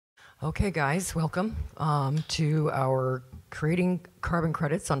Okay, guys, welcome to our Creating Carbon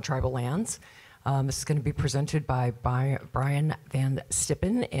Credits on Tribal Lands. This is going to be presented by Brian Van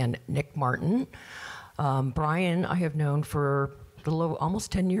Stippen and Nick Martin. Brian, I have known for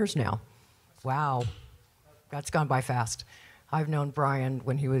almost 10 years now. Wow, that's gone by fast. I've known Brian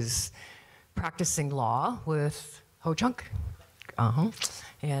when he was practicing law with Ho Chunk.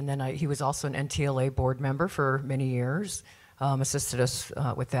 And then he was also an NTLA board member for many years. Assisted us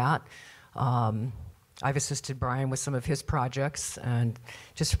with that. I've assisted Brian with some of his projects, and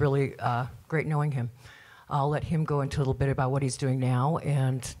just really great knowing him. I'll let him go into a little bit about what he's doing now,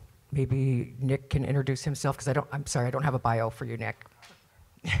 and maybe Nick can introduce himself, because I'm sorry, I don't have a bio for you, Nick.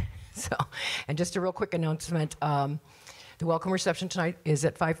 And just a real quick announcement, the welcome reception tonight is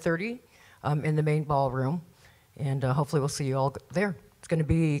at 5:30 in the main ballroom, and hopefully we'll see you all there. It's going to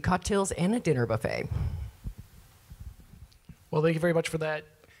be cocktails and a dinner buffet. Well, thank you very much for that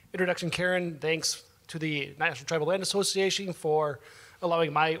introduction, Karen. Thanks to the National Tribal Land Association for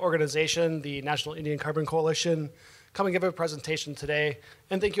allowing my organization, the National Indian Carbon Coalition, come and give a presentation today.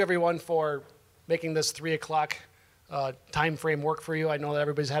 And thank you, everyone, for making this 3 o'clock time frame work for you. I know that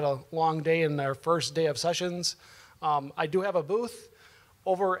everybody's had a long day in their first day of sessions. I do have a booth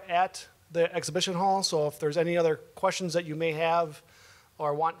over at the exhibition hall, so if there's any other questions that you may have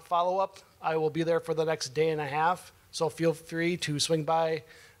or want follow-up, I will be there for the next day and a half. So feel free to swing by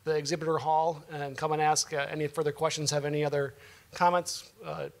the exhibitor hall and come and ask any further questions, have any other comments,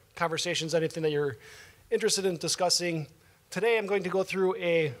 conversations, anything that you're interested in discussing. Today I'm going to go through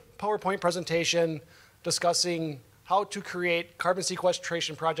a PowerPoint presentation discussing how to create carbon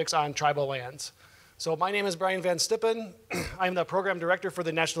sequestration projects on tribal lands. So my name is Brian Van Stippen. I'm the program director for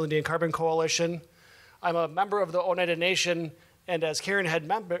the National Indian Carbon Coalition. I'm a member of the Oneida Nation, and as Karen had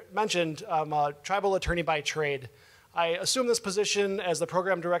mentioned, I'm a tribal attorney by trade. I assumed this position as the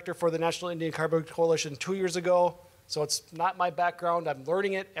program director for the National Indian Carbon Coalition 2 years ago, so it's not my background. I'm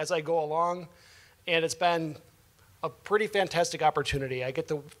learning it as I go along, and it's been a pretty fantastic opportunity. I get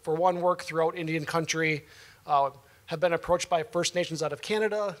to, for one, work throughout Indian country, have been approached by First Nations out of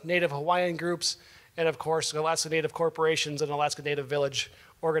Canada, Native Hawaiian groups, and of course, Alaska Native corporations and Alaska Native Village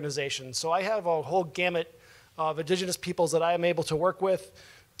organizations. So I have a whole gamut of indigenous peoples that I am able to work with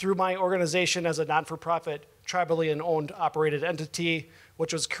through my organization as a non-for-profit, tribally and owned operated entity,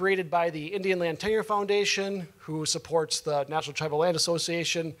 which was created by the Indian Land Tenure Foundation, who supports the National Tribal Land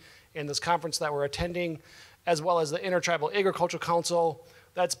Association and this conference that we're attending, as well as the Intertribal Agricultural Council.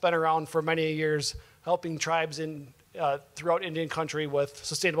 That's been around for many years, helping tribes throughout Indian country with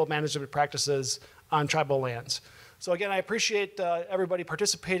sustainable management practices on tribal lands. So again, I appreciate everybody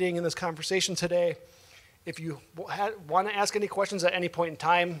participating in this conversation today. If you want to ask any questions at any point in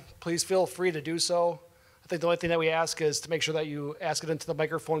time, please feel free to do so. I think the only thing that we ask is to make sure that you ask it into the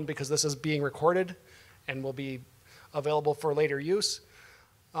microphone, because this is being recorded and will be available for later use.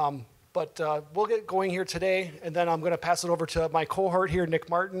 But we'll get going here today, and then I'm going to pass it over to my cohort here, Nick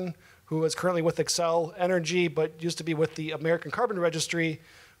Martin, who is currently with Excel Energy, but used to be with the American Carbon Registry,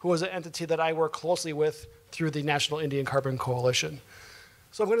 who is an entity that I work closely with through the National Indian Carbon Coalition.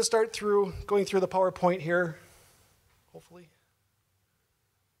 So I'm going to start going through the PowerPoint here, hopefully.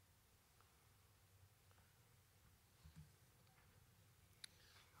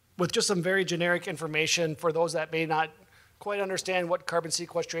 With just some very generic information for those that may not quite understand what carbon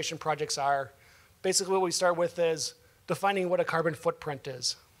sequestration projects are. Basically what we start with is defining what a carbon footprint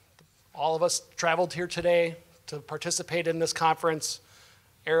is. All of us traveled here today to participate in this conference,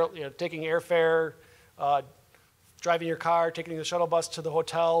 taking airfare, driving your car, taking the shuttle bus to the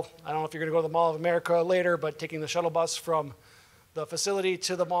hotel. I don't know if you're going to go to the Mall of America later, but taking the shuttle bus from the facility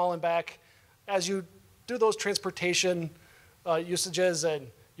to the mall and back. As you do those transportation usages and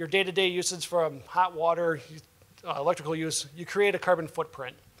your day-to-day usage from hot water, electrical use, you create a carbon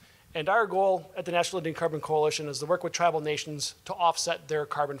footprint. And our goal at the National Indian Carbon Coalition is to work with tribal nations to offset their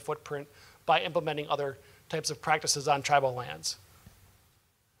carbon footprint by implementing other types of practices on tribal lands.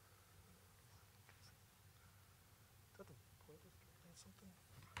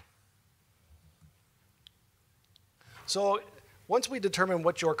 So once we determine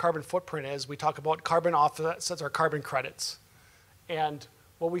what your carbon footprint is, we talk about carbon offsets or carbon credits. And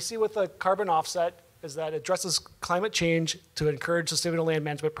what we see with a carbon offset is that it addresses climate change to encourage sustainable land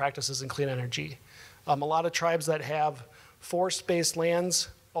management practices and clean energy. A lot of tribes that have forest-based lands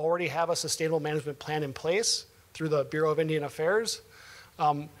already have a sustainable management plan in place through the Bureau of Indian Affairs.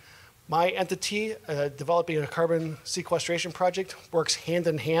 My entity, developing a carbon sequestration project, works hand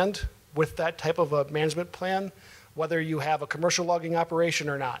in hand with that type of a management plan, whether you have a commercial logging operation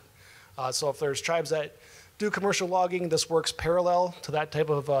or not. So if there's tribes that do commercial logging, this works parallel to that type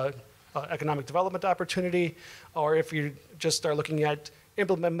of economic development opportunity, or if you just are looking at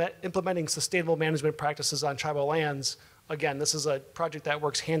implementing sustainable management practices on tribal lands, again, this is a project that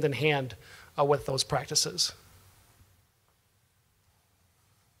works hand in hand with those practices.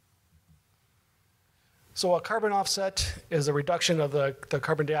 So a carbon offset is a reduction of the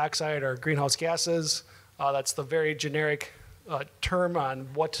carbon dioxide or greenhouse gases. That's the very generic term on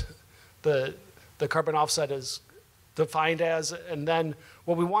what the carbon offset is defined as. And then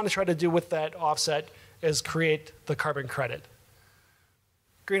what we want to try to do with that offset is create the carbon credit.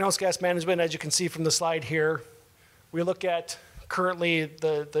 Greenhouse gas management, as you can see from the slide here, we look at currently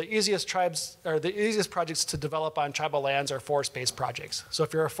the easiest tribes, or the easiest projects to develop on tribal lands are forest-based projects. So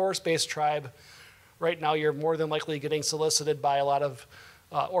if you're a forest-based tribe, right now you're more than likely getting solicited by a lot of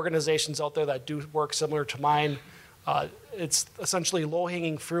organizations out there that do work similar to mine. It's essentially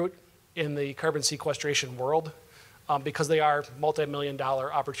low-hanging fruit in the carbon sequestration world because they are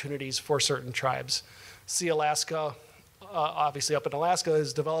multi-million-dollar opportunities for certain tribes. See Alaska, obviously up in Alaska,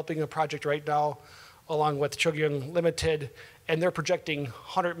 is developing a project right now along with Chugyung Limited, and they're projecting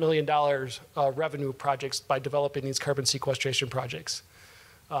 $100 million revenue projects by developing these carbon sequestration projects.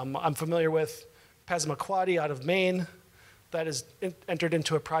 I'm familiar with Passamaquoddy out of Maine that is entered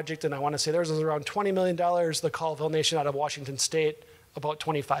into a project, and I want to say theirs is around $20 million. The Colville Nation out of Washington State, about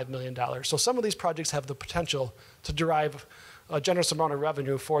 $25 million. So some of these projects have the potential to derive a generous amount of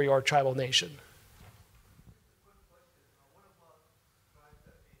revenue for your tribal nation.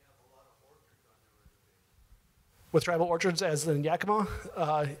 With tribal orchards, as in Yakima,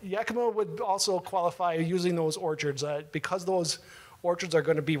 Yakima would also qualify using those orchards because those orchards are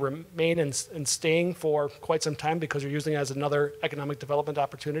going to remain and staying for quite some time because you're using it as another economic development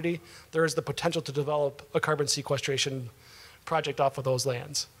opportunity. There is the potential to develop a carbon sequestration project off of those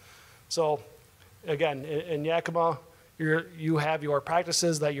lands. So again, in Yakima, you have your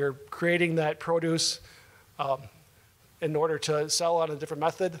practices that you're creating that produce in order to sell on a different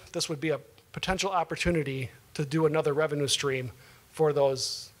method. This would be a potential opportunity to do another revenue stream for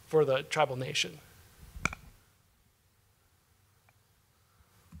the tribal nation.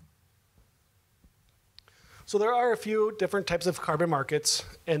 So there are a few different types of carbon markets,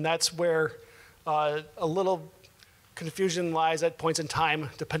 and that's where a little confusion lies at points in time,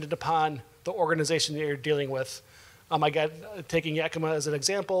 dependent upon the organization that you're dealing with. Taking Yakima as an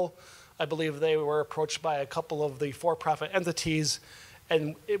example, I believe they were approached by a couple of the for-profit entities,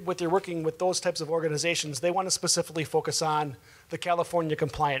 and with you're working with those types of organizations, they want to specifically focus on the California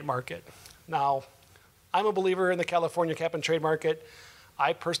compliant market. Now, I'm a believer in the California cap and trade market.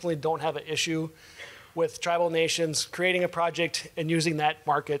 I personally don't have an issue with tribal nations creating a project and using that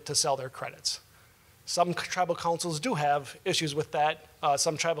market to sell their credits. Some tribal councils do have issues with that.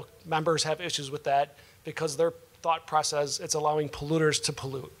 Some tribal members have issues with that because their thought process, it's allowing polluters to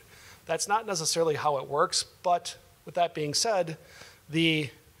pollute. That's not necessarily how it works, but with that being said, the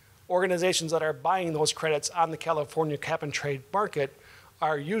organizations that are buying those credits on the California cap and trade market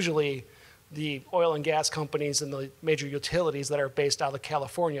are usually the oil and gas companies and the major utilities that are based out of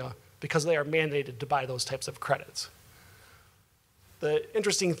California because they are mandated to buy those types of credits. The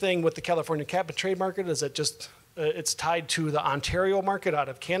interesting thing with the California cap and trade market is that it's tied to the Ontario market out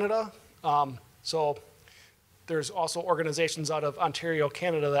of Canada. So there's also organizations out of Ontario,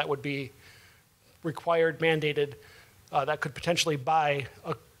 Canada that would be required, mandated, that could potentially buy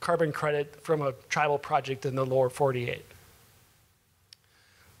a carbon credit from a tribal project in the lower 48.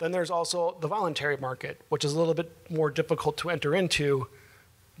 Then there's also the voluntary market, which is a little bit more difficult to enter into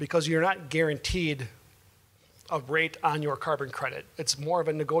because you're not guaranteed a rate on your carbon credit. It's more of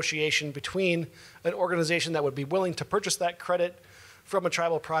a negotiation between an organization that would be willing to purchase that credit from a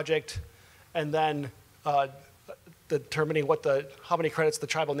tribal project and then determining how many credits the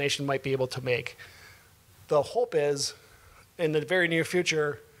tribal nation might be able to make. The hope is, in the very near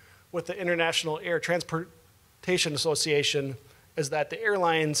future, with the International Air Transportation Association, is that the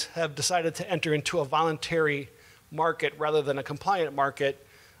airlines have decided to enter into a voluntary market rather than a compliant market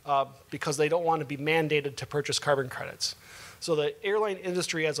because they don't want to be mandated to purchase carbon credits. So the airline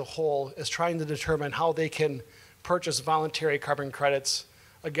industry as a whole is trying to determine how they can purchase voluntary carbon credits.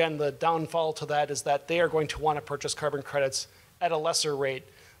 Again, the downfall to that is that they are going to want to purchase carbon credits at a lesser rate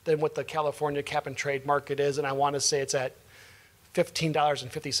than what the California cap and trade market is, and I want to say it's at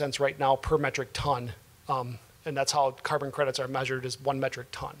 $15.50 right now per metric ton, and that's how carbon credits are measured, is 1 metric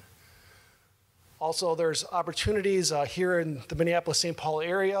ton. Also, there's opportunities here in the Minneapolis-St. Paul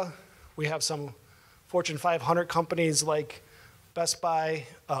area. We have some Fortune 500 companies like Best Buy,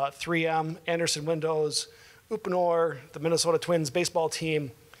 3M, Anderson Windows, Uponor, the Minnesota Twins baseball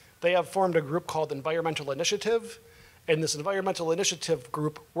team. They have formed a group called Environmental Initiative, And this environmental initiative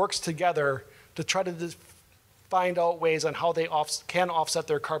group works together to try to find out ways on how they can offset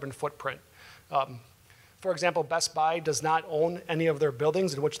their carbon footprint. For example, Best Buy does not own any of their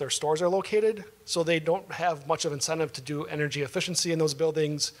buildings in which their stores are located, so they don't have much of incentive to do energy efficiency in those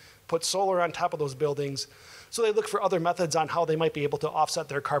buildings, put solar on top of those buildings. So they look for other methods on how they might be able to offset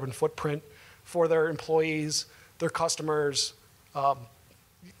their carbon footprint for their employees, their customers,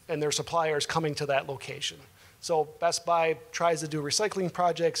 and their suppliers coming to that location. So Best Buy tries to do recycling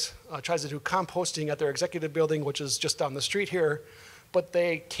projects, tries to do composting at their executive building, which is just down the street here, but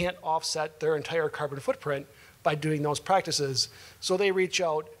they can't offset their entire carbon footprint by doing those practices. So they reach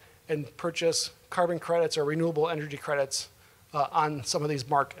out and purchase carbon credits or renewable energy credits on some of these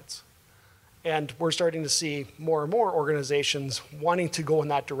markets. And we're starting to see more and more organizations wanting to go in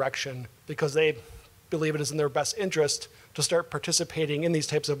that direction because they believe it is in their best interest to start participating in these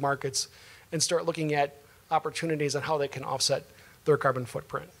types of markets and start looking at opportunities on how they can offset their carbon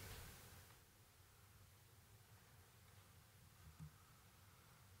footprint.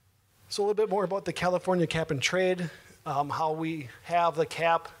 So a little bit more about the California cap and trade, how we have the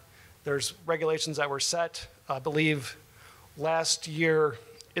cap. There's regulations that were set. I believe last year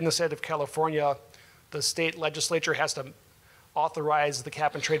in the state of California, the state legislature has to authorize the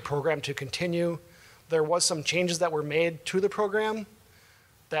cap and trade program to continue. There was some changes that were made to the program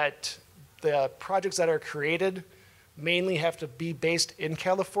that the projects that are created mainly have to be based in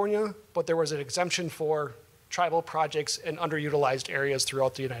California, but there was an exemption for tribal projects in underutilized areas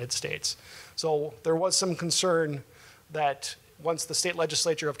throughout the United States. So there was some concern that once the state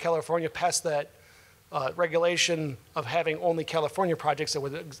legislature of California passed that regulation of having only California projects that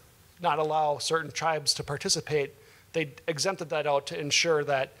would not allow certain tribes to participate, they exempted that out to ensure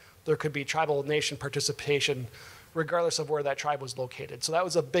that there could be tribal nation participation regardless of where that tribe was located. So that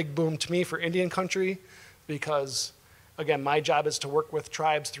was a big boom to me for Indian country because, again, my job is to work with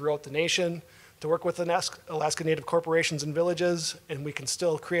tribes throughout the nation, to work with Alaska Native corporations and villages, and we can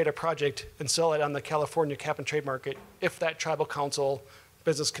still create a project and sell it on the California cap and trade market if that tribal council,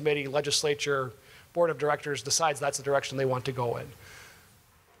 business committee, legislature, board of directors decides that's the direction they want to go in.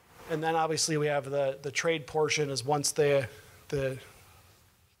 And then obviously we have the trade portion is once the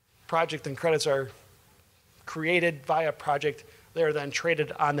project and credits are created via project, they're then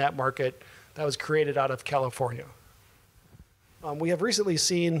traded on that market that was created out of California. We have recently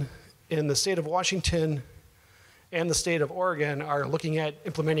seen in the state of Washington and the state of Oregon are looking at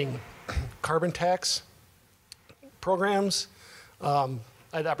implementing carbon tax programs. I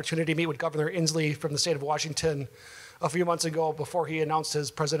had the opportunity to meet with Governor Inslee from the state of Washington a few months ago before he announced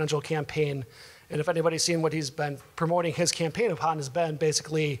his presidential campaign. And if anybody's seen what he's been promoting his campaign upon has been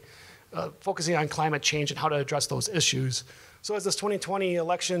basically focusing on climate change and how to address those issues. So as this 2020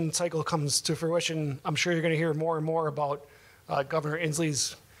 election cycle comes to fruition, I'm sure you're going to hear more and more about Governor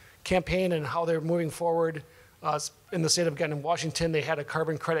Inslee's campaign and how they're moving forward. In the state of, again, in Washington, they had a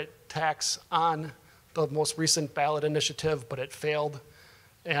carbon credit tax on the most recent ballot initiative, but it failed.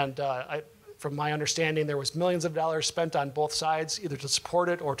 And from my understanding, there was millions of dollars spent on both sides, either to support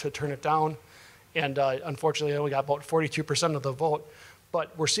it or to turn it down. And unfortunately, we got about 42% of the vote.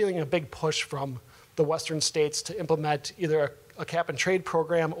 But we're seeing a big push from the Western states to implement either a cap and trade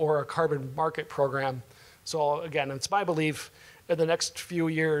program or a carbon market program. So again, it's my belief in the next few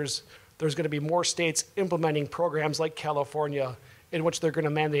years, there's going to be more states implementing programs like California in which they're going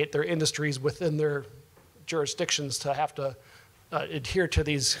to mandate their industries within their jurisdictions to have to adhere to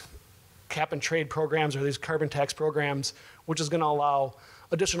these cap and trade programs or these carbon tax programs, which is going to allow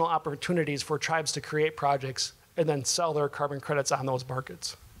additional opportunities for tribes to create projects and then sell their carbon credits on those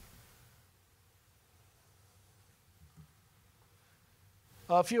markets.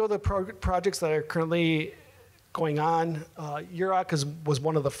 A few other projects that are currently going on. UROC was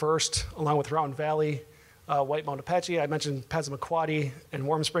one of the first, along with Round Valley, White Mountain Apache. I mentioned Passamaquoddy and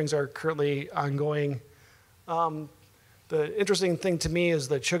Warm Springs are currently ongoing. The interesting thing to me is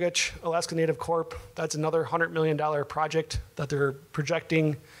the Chugach Alaska Native Corp. That's another $100 million project that they're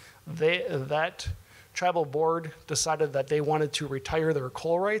projecting. That tribal board decided that they wanted to retire their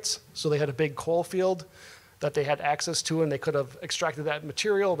coal rights. So they had a big coal field that they had access to, and they could have extracted that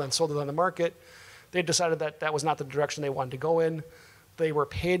material, then sold it on the market. They decided that that was not the direction they wanted to go in. They were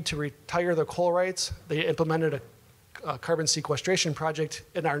paid to retire their coal rights. They implemented a carbon sequestration project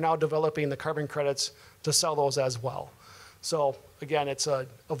and are now developing the carbon credits to sell those as well. So again, it's an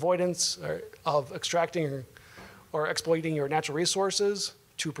avoidance of extracting or exploiting your natural resources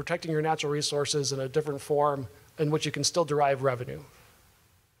to protecting your natural resources in a different form in which you can still derive revenue.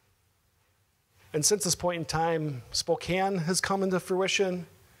 And since this point in time, Spokane has come into fruition,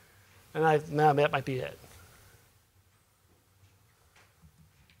 and that might be it.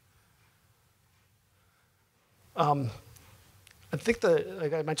 I think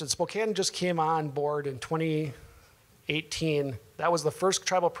like I mentioned, Spokane just came on board in 2018. That was the first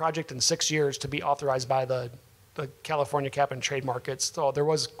tribal project in 6 years to be authorized by the California cap and trade markets. So there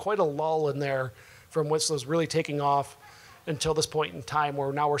was quite a lull in there from which was really taking off until this point in time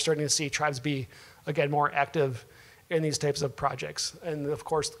where now we're starting to see tribes be, again, more active in these types of projects. And of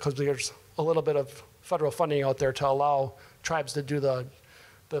course, because there's a little bit of federal funding out there to allow tribes to do the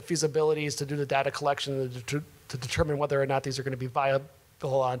feasibilities, to do the data collection, to determine whether or not these are going to be viable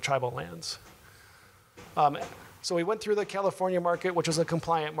on tribal lands. So we went through the California market, which is a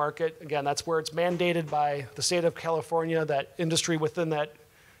compliant market. Again, that's where it's mandated by the state of California that industry within that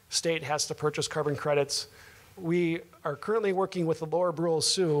state has to purchase carbon credits. We are currently working with the Lower Brule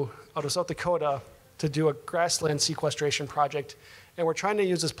Sioux out of South Dakota to do a grassland sequestration project. And we're trying to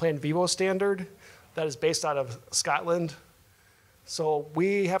use this Plan Vivo standard that is based out of Scotland. So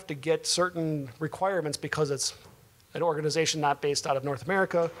we have to get certain requirements because it's an organization not based out of North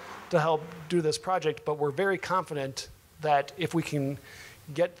America to help do this project, but we're very confident that if we can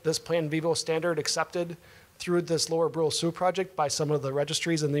get this Plan Vivo standard accepted through this Lower Brule Sioux project by some of the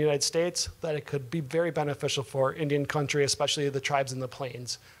registries in the United States, that it could be very beneficial for Indian country, especially the tribes in the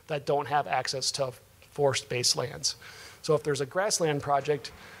plains that don't have access to forest-based lands. So if there's a grassland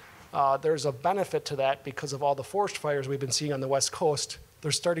project, there's a benefit to that because of all the forest fires we've been seeing on the West Coast.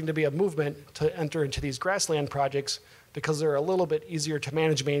 There's starting to be a movement to enter into these grassland projects because they're a little bit easier to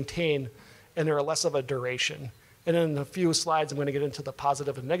manage, maintain, and they're less of a duration. And in a few slides, I'm going to get into the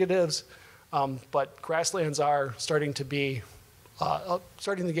positive and negatives, but grasslands are starting to gain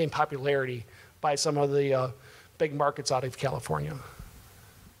popularity by some of the big markets out of California.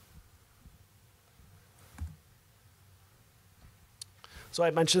 So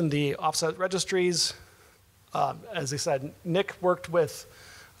I mentioned the offset registries. As I said, Nick worked with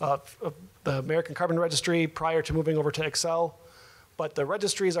the American Carbon Registry prior to moving over to Excel, but the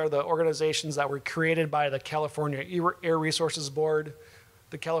registries are the organizations that were created by the California Air Resources Board.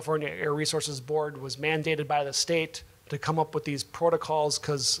 The California Air Resources Board was mandated by the state to come up with these protocols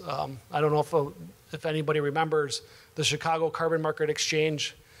because I don't know if anybody remembers the Chicago Carbon Market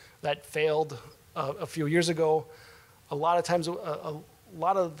Exchange that failed a few years ago. A lot of times, a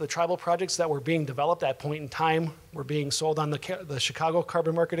lot of the tribal projects that were being developed at that point in time were being sold on the Chicago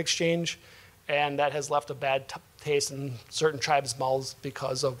Carbon Market Exchange, and that has left a bad taste in certain tribes' mouths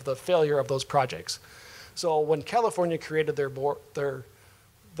because of the failure of those projects. So when California created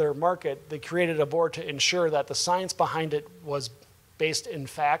their market, they created a board to ensure that the science behind it was based in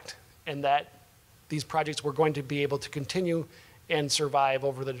fact and that these projects were going to be able to continue and survive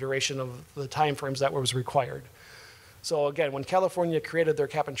over the duration of the timeframes that was required. So again, when California created their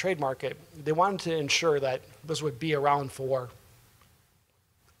cap and trade market, they wanted to ensure that this would be around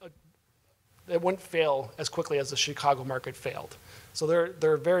it wouldn't fail as quickly as the Chicago market failed. So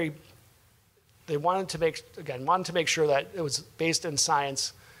they wanted to make sure that it was based in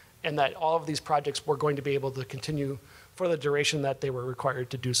science and that all of these projects were going to be able to continue for the duration that they were required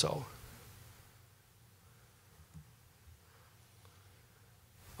to do so.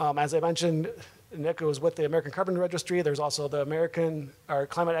 As I mentioned, Nick was with the American Carbon Registry. There's also the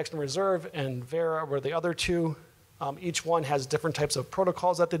Climate Action Reserve and Vera were the other two. Each one has different types of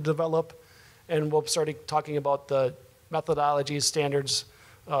protocols that they develop, and we'll start talking about the methodologies, standards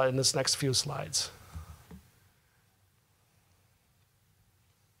in this next few slides.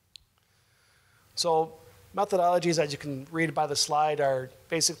 So methodologies, as you can read by the slide, are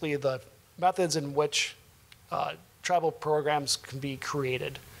basically the methods in which tribal programs can be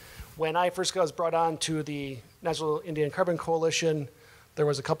created. When I first was brought on to the National Indian Carbon Coalition, there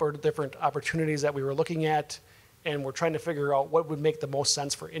was a couple of different opportunities that we were looking at, and we're trying to figure out what would make the most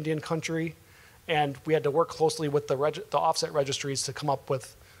sense for Indian country. And we had to work closely with the offset registries to come up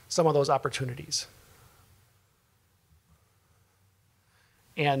with some of those opportunities.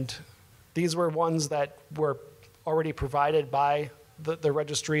 And these were ones that were already provided by the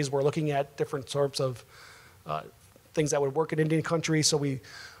registries. We're looking at different sorts of things that would work in Indian country. So we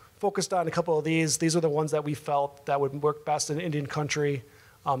focused on a couple of these. These are the ones that we felt that would work best in Indian country.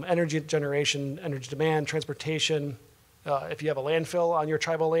 Energy generation, energy demand, transportation. If you have a landfill on your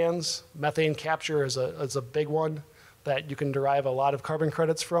tribal lands, methane capture is a big one that you can derive a lot of carbon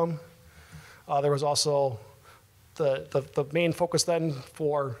credits from. There was also the main focus then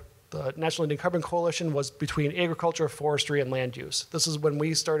for the National Indian Carbon Coalition was between agriculture, forestry, and land use. This is when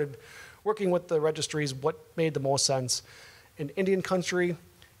we started working with the registries, what made the most sense in Indian country,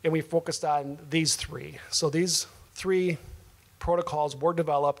 and we focused on these three. So these three protocols were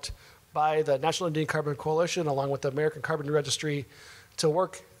developed by the National Indian Carbon Coalition along with the American Carbon Registry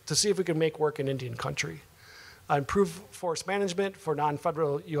to see if we could make work in Indian country. Improve forest management for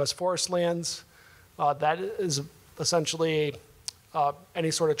non-federal U.S. forest lands. That is essentially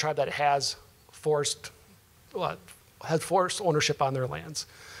any sort of tribe that has forest ownership on their lands.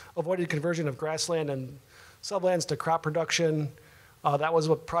 Avoided conversion of grassland and sublands to crop production. That was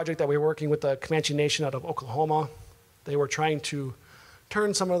a project that we were working with the Comanche Nation out of Oklahoma. They were trying to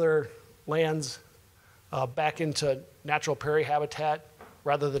turn some of their lands back into natural prairie habitat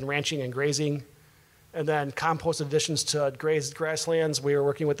rather than ranching and grazing. And then compost additions to grazed grasslands. We were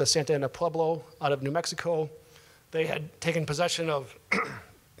working with the Santa Ana Pueblo out of New Mexico. They had taken possession of,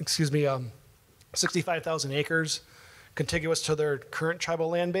 65,000 acres contiguous to their current tribal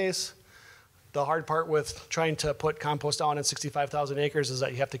land base. The hard part with trying to put compost down in 65,000 acres is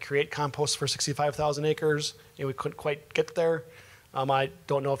that you have to create compost for 65,000 acres, and we couldn't quite get there. I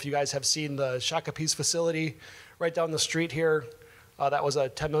don't know if you guys have seen the Shakopee's facility right down the street here. That was a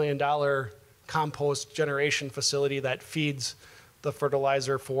 $10 million compost generation facility that feeds the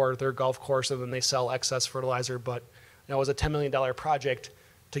fertilizer for their golf course, and then they sell excess fertilizer. But it was a $10 million project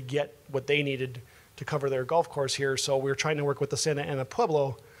to get what they needed to cover their golf course here. So we were trying to work with the Santa Ana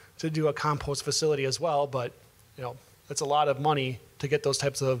Pueblo to do a compost facility as well. But it's a lot of money to get those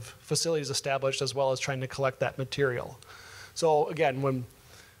types of facilities established, as well as trying to collect that material. So again, when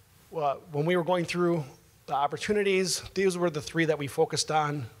we were going through the opportunities, these were the three that we focused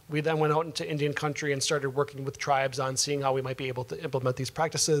on. We then went out into Indian country and started working with tribes on seeing how we might be able to implement these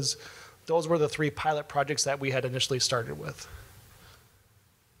practices. Those were the three pilot projects that we had initially started with.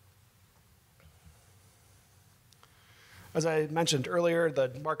 As I mentioned earlier, the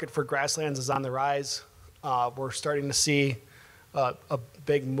market for grasslands is on the rise. We're starting to see a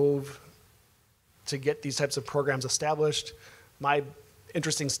big move to get these types of programs established. My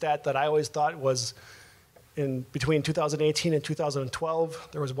interesting stat that I always thought was in between 2018 and 2012,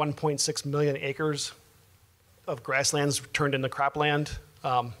 there was 1.6 million acres of grasslands turned into cropland.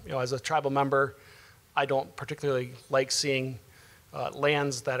 As a tribal member, I don't particularly like seeing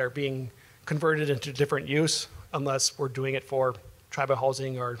lands that are being converted into different use unless we're doing it for tribal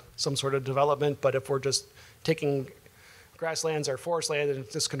housing or some sort of development. But if we're just taking grasslands or forest land and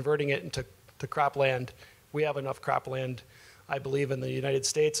just converting it into cropland, we have enough cropland, I believe, in the United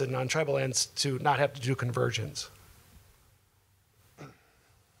States and on tribal lands to not have to do conversions.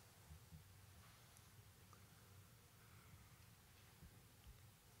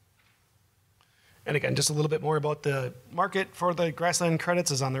 And again, just a little bit more about the market for the grassland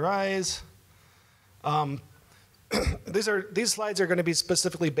credits is on the rise. These slides are going to be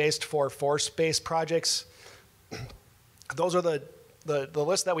specifically based for forest-based projects. Those are the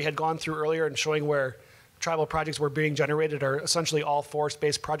list that we had gone through earlier and showing where tribal projects were being generated are essentially all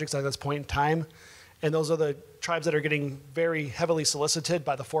forest-based projects at this point in time. And those are the tribes that are getting very heavily solicited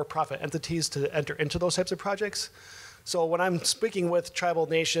by the for-profit entities to enter into those types of projects. So when I'm speaking with tribal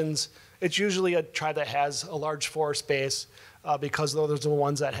nations, it's usually a tribe that has a large forest base because those are the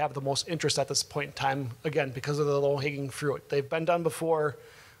ones that have the most interest at this point in time, again, because of the low-hanging fruit. They've been done before.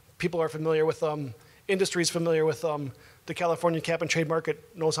 People are familiar with them. Industry is familiar with them. The California cap and trade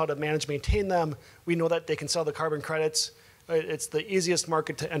market knows how to manage, maintain them. We know that they can sell the carbon credits. It's the easiest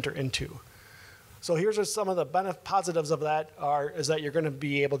market to enter into. So here's what some of the positives of that is that you're going to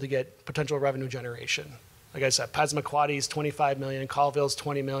be able to get potential revenue generation. Like I said, Passamaquoddy's $25 million, Colville's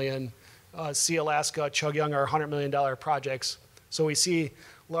 $20 million, Sea Alaska, Chug Young are $100 million projects. So we see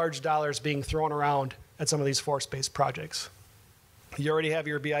large dollars being thrown around at some of these forest-based projects. You already have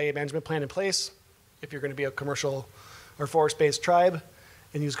your BIA management plan in place. If you're going to be a commercial or forest-based tribe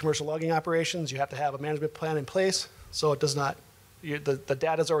and use commercial logging operations, you have to have a management plan in place. So it does not, the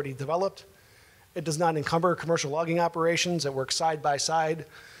data is already developed. It does not encumber commercial logging operations. It works side by side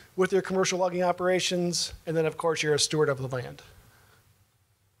with your commercial logging operations. And then, of course, you're a steward of the land.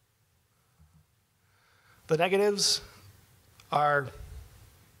 The negatives are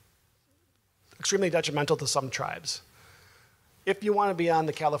extremely detrimental to some tribes. If you want to be on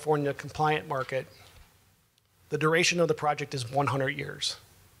the California compliant market, the duration of the project is 100 years.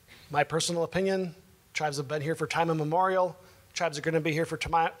 My personal opinion, tribes have been here for time immemorial. Tribes are going to be here for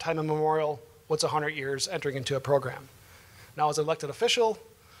time immemorial. What's 100 years entering into a program? Now, as an elected official,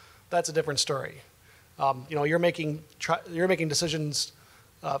 that's a different story. You're making decisions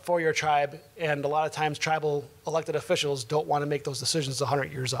for your tribe, and a lot of times tribal elected officials don't want to make those decisions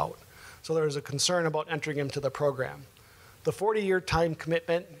 100 years out. So there's a concern about entering into the program. The 40-year time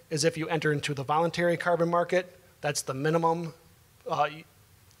commitment is if you enter into the voluntary carbon market. That's the minimum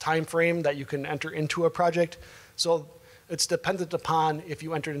time frame that you can enter into a project. So it's dependent upon if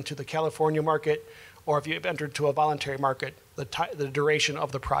you entered into the California market or if you've entered to a voluntary market, the duration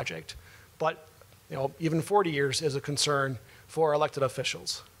of the project. But even 40 years is a concern for elected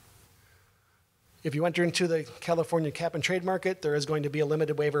officials. If you enter into the California cap and trade market, there is going to be a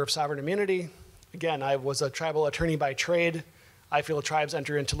limited waiver of sovereign immunity. Again, I was a tribal attorney by trade. I feel tribes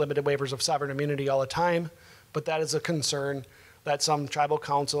enter into limited waivers of sovereign immunity all the time, but that is a concern that some tribal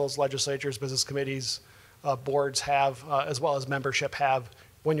councils, legislatures, business committees, boards have, as well as membership have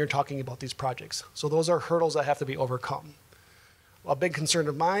when you're talking about these projects. So those are hurdles that have to be overcome. A big concern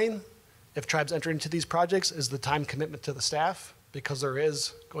of mine, if tribes enter into these projects, is the time commitment to the staff, because there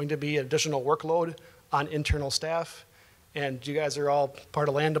is going to be additional workload on internal staff. And you guys are all part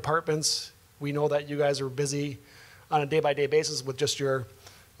of land departments. We know that you guys are busy on a day-by-day basis with just your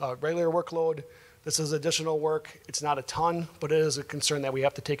regular workload. This is additional work. It's not a ton, but it is a concern that we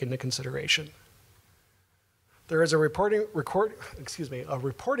have to take into consideration. There is a reporting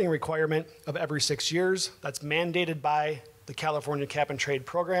requirement of every 6 years that's mandated by the California Cap and Trade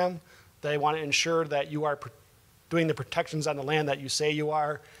Program. They want to ensure that you are doing the protections on the land that you say you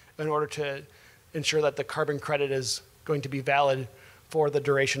are in order to ensure that the carbon credit is going to be valid for the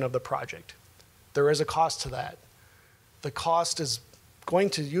duration of the project. There is a cost to that. The cost is going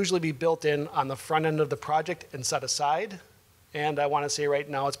to usually be built in on the front end of the project and set aside. And I want to say right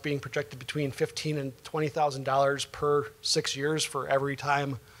now it's being projected between $15,000 and $20,000 per 6 years for every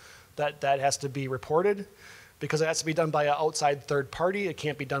time that has to be reported, because it has to be done by an outside third party. It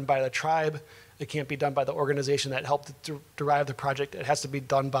can't be done by the tribe. It can't be done by the organization that helped derive the project. It has to be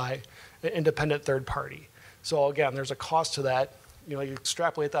done by an independent third party. So again, there's a cost to that. You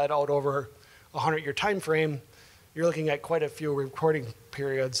extrapolate that out over a 100-year time frame, you're looking at quite a few reporting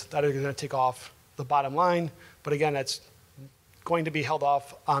periods that are going to take off the bottom line. But again, that's going to be held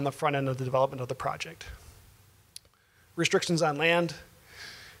off on the front end of the development of the project. Restrictions on land.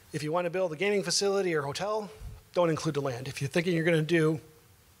 If you want to build a gaming facility or hotel, don't include the land. If you're thinking you're going to do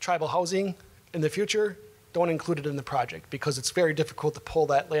tribal housing in the future, don't include it in the project, because it's very difficult to pull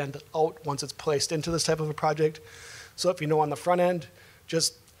that land out once it's placed into this type of a project. So if you know on the front end,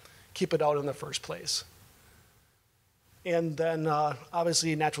 just keep it out in the first place. And then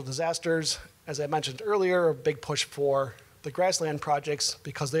obviously natural disasters, as I mentioned earlier, a big push for the grassland projects,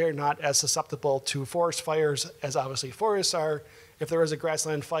 because they are not as susceptible to forest fires as obviously forests are. If there is a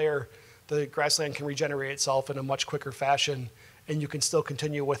grassland fire, the grassland can regenerate itself in a much quicker fashion, and you can still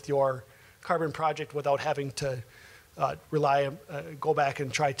continue with your carbon project without having to go back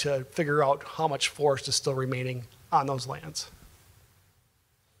and try to figure out how much forest is still remaining on those lands.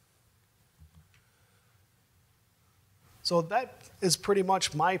 So that is pretty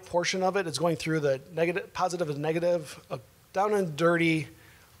much my portion of it. It's going through the positive and negative, down and dirty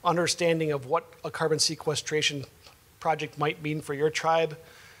understanding of what a carbon sequestration project might mean for your tribe.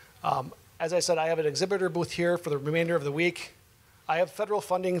 As I said, I have an exhibitor booth here for the remainder of the week. I have federal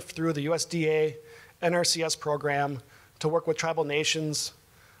funding through the USDA NRCS program to work with tribal nations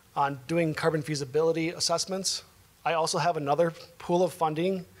on doing carbon feasibility assessments. I also have another pool of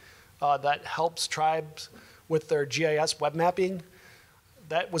funding that helps tribes with their GIS web mapping.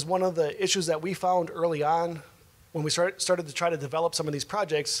 That was one of the issues that we found early on when we started to try to develop some of these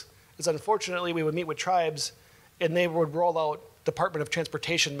projects, is unfortunately we would meet with tribes and they would roll out Department of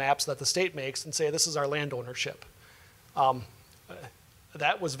Transportation maps that the state makes and say, this is our land ownership.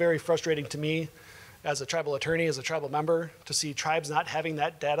 That was very frustrating to me as a tribal attorney, as a tribal member, to see tribes not having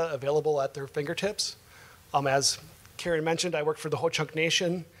that data available at their fingertips. As Karen mentioned, I worked for the Ho-Chunk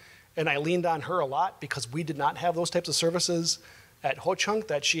Nation, and I leaned on her a lot because we did not have those types of services at Ho-Chunk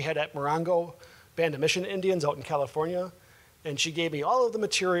that she had at Morongo Band of Mission Indians out in California. And she gave me all of the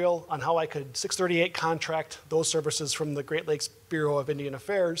material on how I could 638 contract those services from the Great Lakes Bureau of Indian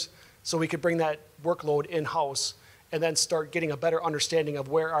Affairs so we could bring that workload in-house and then start getting a better understanding of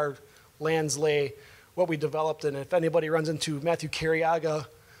where our lands lay, what we developed. And if anybody runs into Matthew Carriaga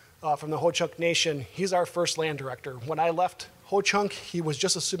from the Ho-Chunk Nation, he's our first land director. When I left Ho-Chunk, he was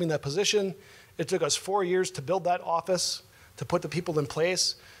just assuming that position. It took us 4 years to build that office, to put the people in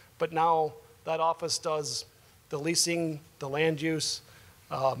place, but now that office does the leasing, the land use,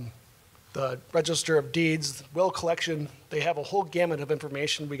 the register of deeds, will collection. They have a whole gamut of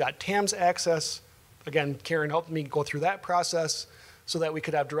information. We got TAMS access. Again, Karen helped me go through that process so that we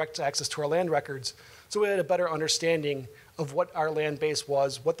could have direct access to our land records. So we had a better understanding of what our land base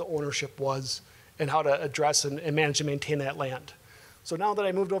was, what the ownership was, and how to address and manage and maintain that land. So now that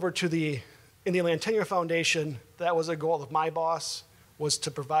I moved over to the Indian Land Tenure Foundation, that was a goal of my boss, was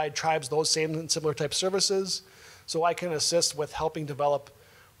to provide tribes those same and similar type services, so I can assist with helping develop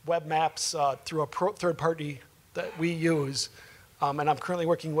web maps through a third party that we use. And I'm currently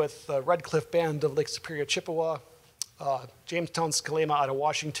working with the Red Cliff Band of Lake Superior, Chippewa, Jamestown Skalema out of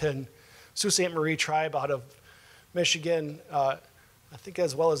Washington, Sault Ste. Marie tribe out of Michigan, I think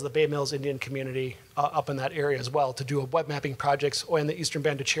as well as the Bay Mills Indian community up in that area as well to do a web mapping projects, and the Eastern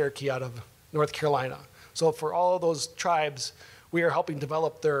Band of Cherokee out of North Carolina. So for all of those tribes, we are helping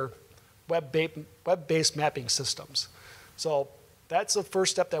develop their web-based mapping systems. So that's the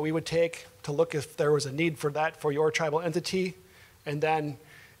first step that we would take to look if there was a need for that for your tribal entity. And then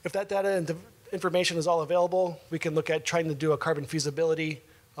if that data and information is all available, we can look at trying to do a carbon feasibility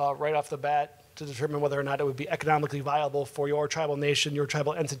right off the bat to determine whether or not it would be economically viable for your tribal nation, your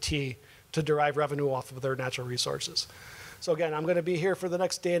tribal entity, to derive revenue off of their natural resources. So again, I'm going to be here for the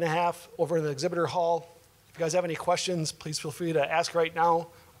next day and a half over in the exhibitor hall. If you guys have any questions, please feel free to ask right now,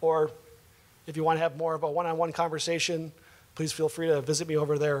 or if you want to have more of a one-on-one conversation, please feel free to visit me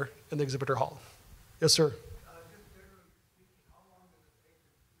over there in the exhibitor hall. Yes, sir.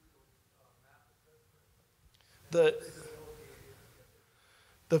 The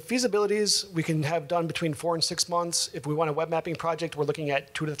feasibilities we can have done between 4 and 6 months. If we want a web mapping project, we're looking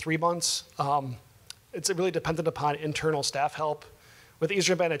at 2 to 3 months. It's really dependent upon internal staff help. With the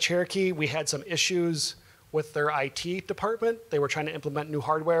Eastern Band of Cherokee, we had some issues with their IT department. They were trying to implement new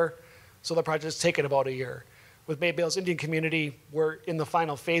hardware, so the project's taken about a year. With Bay Mills Indian Community, we're in the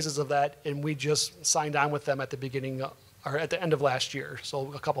final phases of that, and we just signed on with them at the beginning, or at the end of last year,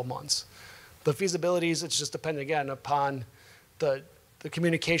 so a couple months. The feasibilities, it's just dependent again upon the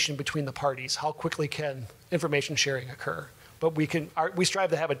communication between the parties. How quickly can information sharing occur? But we strive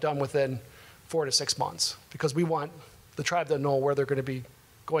to have it done within 4 to 6 months because we want the tribe to know where they're going to be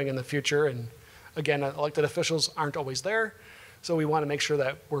going in the future. And again, elected officials aren't always there, so we want to make sure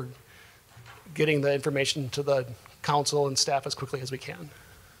that we're getting the information to the council and staff as quickly as we can.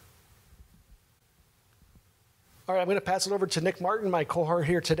 All right, I'm going to pass it over to Nick Martin, my cohort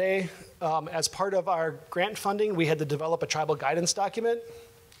here today. As part of our grant funding, we had to develop a tribal guidance document.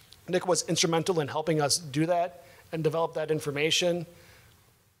 Nick was instrumental in helping us do that and develop that information.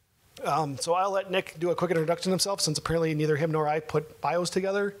 So I'll let Nick do a quick introduction of himself, since apparently neither him nor I put bios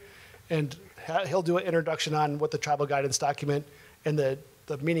together. And he'll do an introduction on what the tribal guidance document and the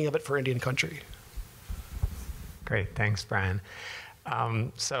meaning of it for Indian country. Great, thanks, Brian.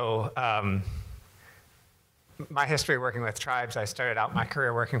 My history working with tribes, I started out my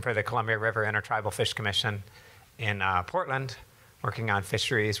career working for the Columbia River Intertribal Fish Commission in Portland, working on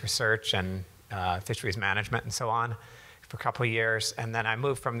fisheries research and fisheries management and so on for a couple of years. And then I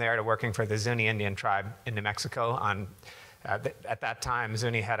moved from there to working for the Zuni Indian tribe in New Mexico. At that time,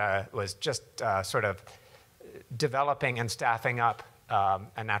 Zuni was just sort of developing and staffing up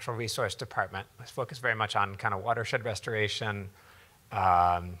a natural resource department. It was focused very much on kind of watershed restoration,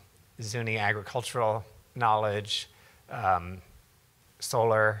 Zuni agricultural knowledge,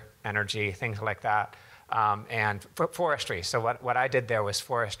 solar energy, things like that, and forestry. So what I did there was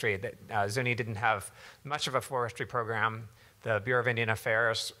forestry. Zuni didn't have much of a forestry program. The Bureau of Indian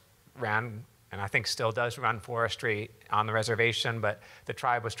Affairs ran, and I think still does run, forestry on the reservation, but the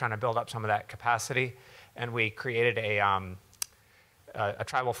tribe was trying to build up some of that capacity, and we created a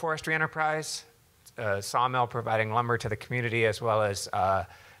tribal forestry enterprise, a sawmill providing lumber to the community, as well as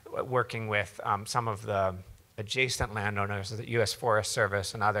working with some of the adjacent landowners, the U.S. Forest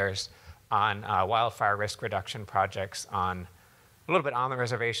Service and others, on wildfire risk reduction projects a little bit on the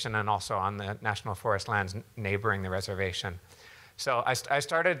reservation and also on the national forest lands neighboring the reservation. So I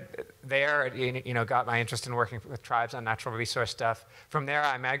started there, got my interest in working with tribes on natural resource stuff. From there,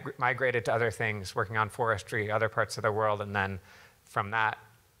 I migrated to other things, working on forestry, other parts of the world, and then from that,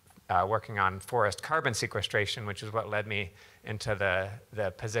 working on forest carbon sequestration, which is what led me into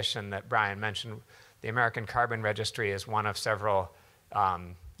the position that Brian mentioned. The American Carbon Registry is one of several,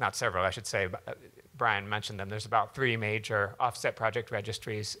 not several, I should say, but Brian mentioned them. There's about 3 major offset project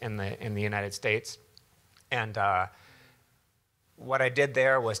registries in the United States. And what I did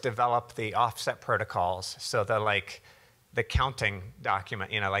there was develop the offset protocols. So the counting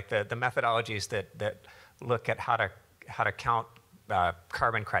document, like the methodologies that look at how to count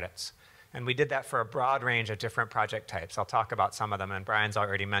carbon credits. And we did that for a broad range of different project types. I'll talk about some of them, and Brian's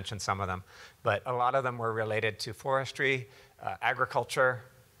already mentioned some of them. But a lot of them were related to forestry, agriculture,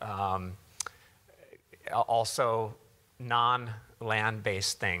 also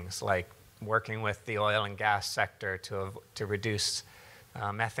non-land-based things like working with the oil and gas sector to reduce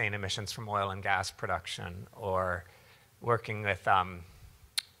methane emissions from oil and gas production, or working with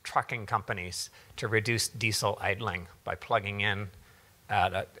trucking companies to reduce diesel idling by plugging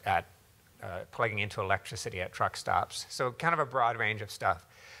into electricity at truck stops. So kind of a broad range of stuff.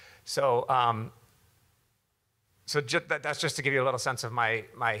 So, that's just to give you a little sense of my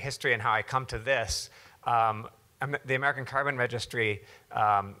history and how I come to this. The American Carbon Registry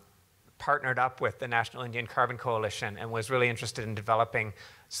partnered up with the National Indian Carbon Coalition and was really interested in developing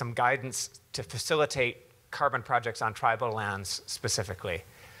some guidance to facilitate carbon projects on tribal lands specifically.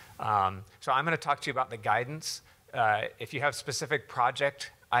 So I'm going to talk to you about the guidance. If you have specific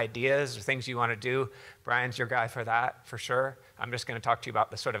project ideas or things you want to do, Brian's your guy for that, for sure. I'm just going to talk to you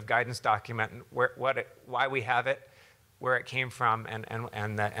about the sort of guidance document and why we have it, where it came from,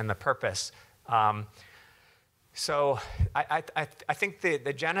 and the purpose. So I think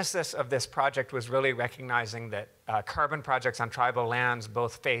the genesis of this project was really recognizing that carbon projects on tribal lands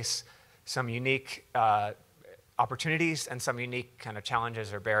both face some unique opportunities and some unique kind of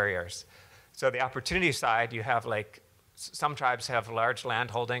challenges or barriers. So the opportunity side, you have like, some tribes have large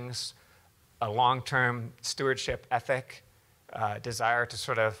land holdings, a long-term stewardship ethic, desire to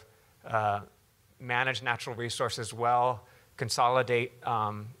sort of manage natural resources well, consolidate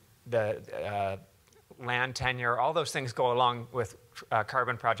the land tenure. All those things go along with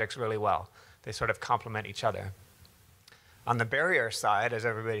carbon projects really well. They sort of complement each other. On the barrier side, as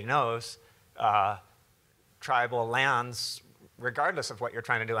everybody knows, tribal lands, regardless of what you're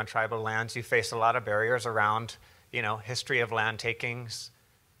trying to do on tribal lands, you face a lot of barriers around, history of land takings,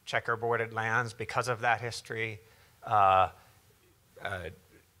 checkerboarded lands because of that history,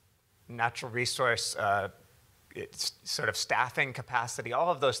 natural resource sort of staffing capacity. All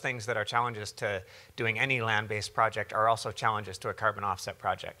of those things that are challenges to doing any land-based project are also challenges to a carbon offset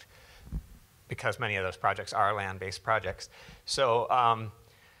project, because many of those projects are land-based projects. So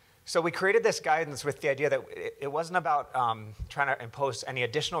we created this guidance with the idea that it wasn't about trying to impose any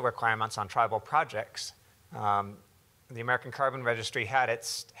additional requirements on tribal projects. The American Carbon Registry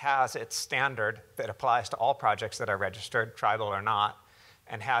has its standard that applies to all projects that are registered, tribal or not,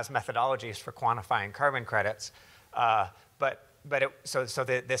 and has methodologies for quantifying carbon credits.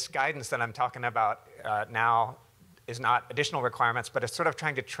 This guidance that I'm talking about now is not additional requirements, but it's sort of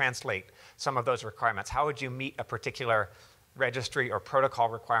trying to translate some of those requirements. How would you meet a particular registry or protocol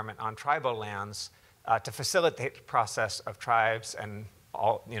requirement on tribal lands to facilitate the process of tribes and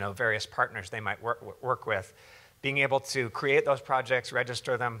all various partners they might work with, being able to create those projects,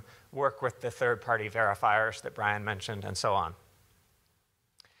 register them, work with the third-party verifiers that Brian mentioned, and so on.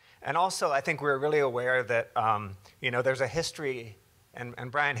 And also, I think we're really aware that there's a history,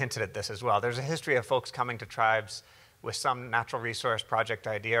 and Brian hinted at this as well, there's a history of folks coming to tribes with some natural resource project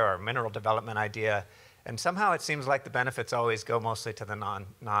idea or mineral development idea, and somehow it seems like the benefits always go mostly to the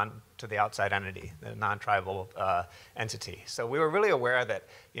to the outside entity, the non-tribal entity. So we were really aware that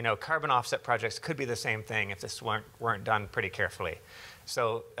carbon offset projects could be the same thing if this weren't done pretty carefully.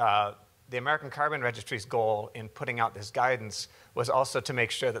 So the American Carbon Registry's goal in putting out this guidance was also to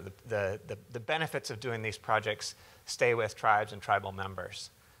make sure that the benefits of doing these projects stay with tribes and tribal members.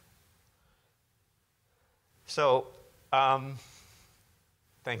 So.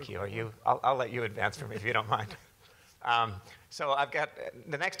 Thank you. I'll let you advance for me if you don't mind. So I've got,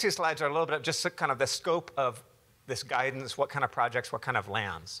 the next two slides are a little bit of just kind of the scope of this guidance, what kind of projects, what kind of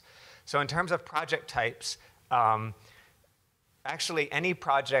lands. So in terms of project types, actually any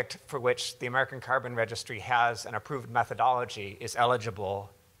project for which the American Carbon Registry has an approved methodology is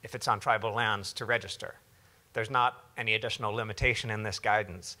eligible, if it's on tribal lands, to register. There's not any additional limitation in this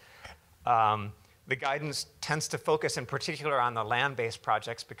guidance. The guidance tends to focus in particular on the land-based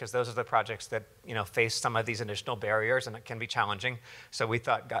projects because those are the projects that face some of these additional barriers and it can be challenging. So we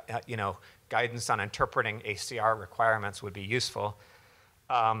thought guidance on interpreting ACR requirements would be useful.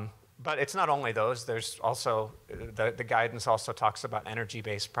 But it's not only those. There's also the guidance also talks about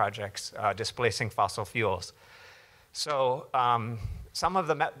energy-based projects displacing fossil fuels. So some of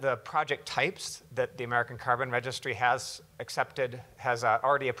the project types that the American Carbon Registry has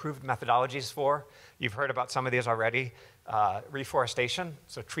already approved methodologies for. You've heard about some of these already. Reforestation,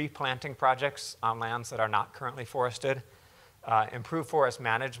 so tree planting projects on lands that are not currently forested. Improved forest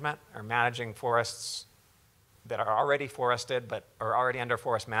management, or managing forests that are already forested but are already under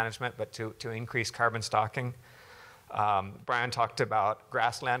forest management, but to increase carbon stocking. Brian talked about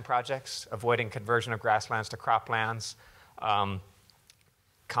grassland projects, avoiding conversion of grasslands to croplands.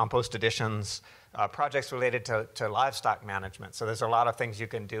 Compost additions, projects related to livestock management. So there's a lot of things you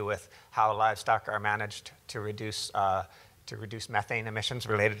can do with how livestock are managed to reduce methane emissions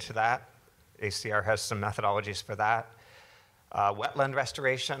related to that. ACR has some methodologies for that. Wetland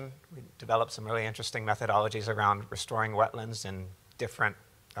restoration, we developed some really interesting methodologies around restoring wetlands in different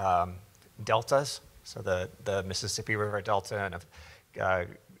deltas. So the Mississippi River Delta and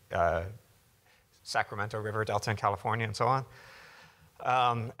Sacramento River Delta in California and so on.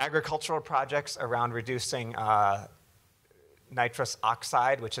 Agricultural projects around reducing nitrous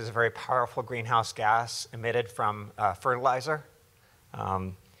oxide, which is a very powerful greenhouse gas emitted from fertilizer.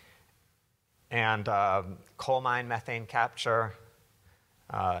 and coal mine methane capture,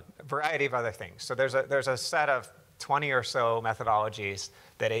 a variety of other things. So there's a set of 20 or so methodologies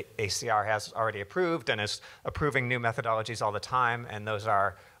that ACR has already approved and is approving new methodologies all the time, and those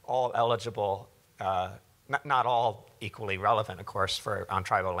are all eligible, not all equally relevant, of course, on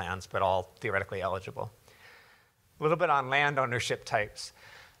tribal lands, but all theoretically eligible. A little bit on land ownership types.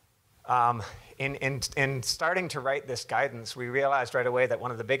 In starting to write this guidance, we realized right away that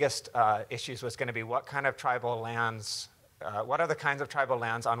one of the biggest issues was going to be what kind of tribal lands, what are the kinds of tribal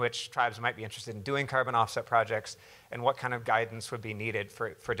lands on which tribes might be interested in doing carbon offset projects, and what kind of guidance would be needed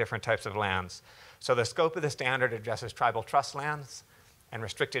for different types of lands. So the scope of the standard addresses tribal trust lands and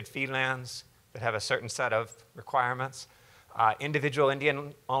restricted fee lands that have a certain set of requirements, individual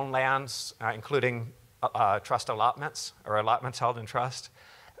Indian-owned lands, including trust allotments or allotments held in trust,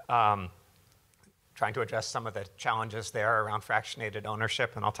 trying to address some of the challenges there around fractionated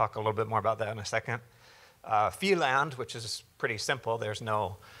ownership, and I'll talk a little bit more about that in a second. Fee land, which is pretty simple. There's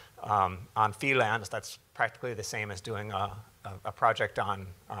no, on fee lands, that's practically the same as doing a project on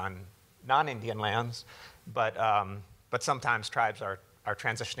non-Indian lands, but sometimes tribes are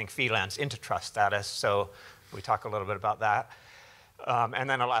transitioning fee lands into trust status, so we talk a little bit about that. And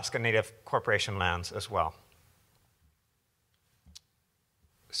then Alaska Native Corporation lands as well.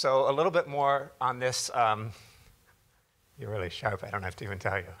 So a little bit more on this. You're really sharp, I don't have to even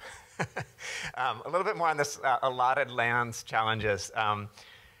tell you. A little bit more on this allotted lands challenges.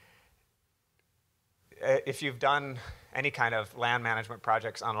 If you've done any kind of land management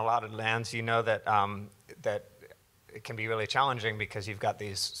projects on allotted lands, you know that, that it can be really challenging because you've got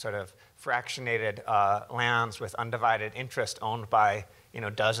these sort of fractionated lands with undivided interest owned by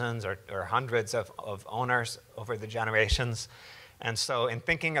dozens or hundreds of owners over the generations. And so in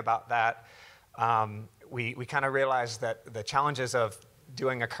thinking about that, we kind of realized that the challenges of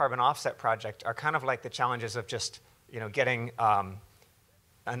doing a carbon offset project are kind of like the challenges of just getting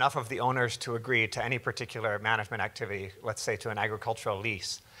enough of the owners to agree to any particular management activity, let's say to an agricultural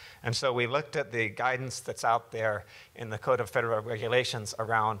lease. And so we looked at the guidance that's out there in the Code of Federal Regulations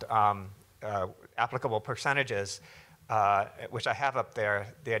around applicable percentages, which I have up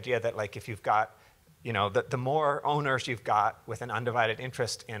there, the idea that like if you've got, the more owners you've got with an undivided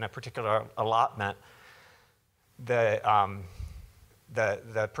interest in a particular allotment, the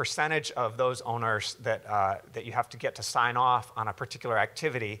percentage of those owners that you have to get to sign off on a particular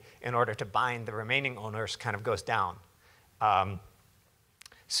activity in order to bind the remaining owners kind of goes down.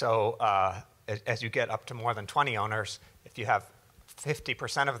 So as you get up to more than 20 owners, if you have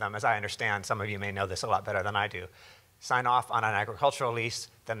 50% of them, as I understand, some of you may know this a lot better than I do, sign off on an agricultural lease,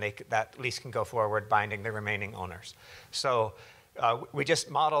 then that lease can go forward binding the remaining owners. So we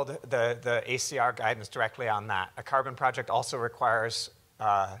just modeled the ACR guidance directly on that. A carbon project also requires,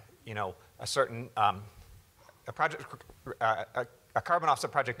 a certain, a carbon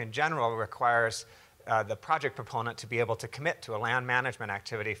offset project in general requires the project proponent to be able to commit to a land management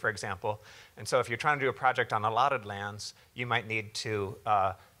activity, for example. And so if you're trying to do a project on allotted lands, you might need to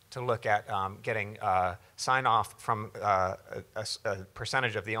look at getting sign-off from a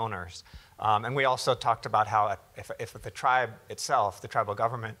percentage of the owners. And we also talked about how if the tribe itself, the tribal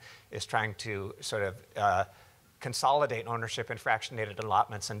government, is trying to sort of consolidate ownership in fractionated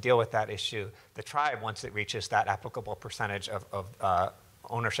allotments and deal with that issue, the tribe, once it reaches that applicable percentage of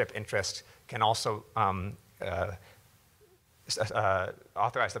ownership interest, can also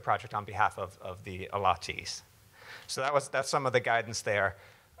authorize the project on behalf of the allottees. So that's some of the guidance there.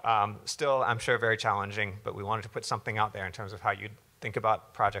 Still, I'm sure very challenging, but we wanted to put something out there in terms of how you'd think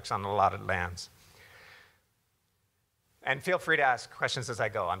about projects on allotted lands. And feel free to ask questions as I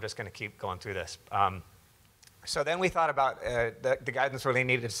go. I'm just going to keep going through this. So then we thought about the guidance really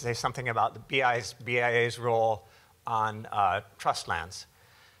needed to say something about the BIA's role on trust lands.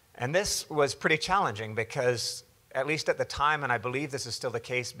 And this was pretty challenging because, at least at the time, and I believe this is still the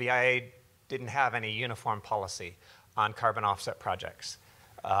case, BIA didn't have any uniform policy on carbon offset projects.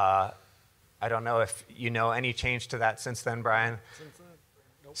 I don't know if you know any change to that since then, Brian. Since then,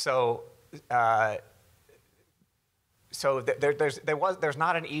 nope. So there's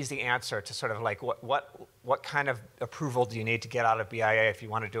not an easy answer to sort of like what kind of approval do you need to get out of BIA if you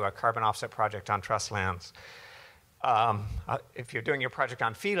want to do a carbon offset project on trust lands. If you're doing your project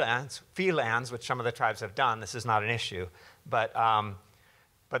on fee lands, which some of the tribes have done, this is not an issue. But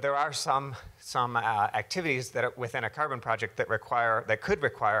there are some activities that are within a carbon project that could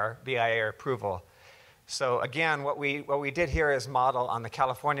require BIA approval. So again, what we did here is model on the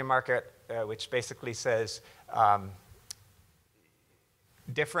California market, which basically says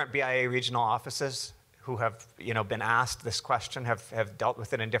different BIA regional offices who have been asked this question have dealt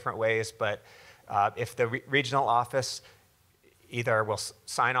with it in different ways, but if the regional office either will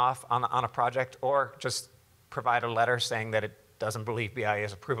sign off on a project or just provide a letter saying that it doesn't believe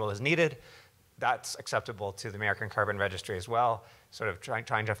BIA's approval is needed, that's acceptable to the American Carbon Registry as well, sort of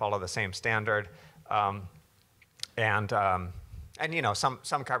trying to follow the same standard. And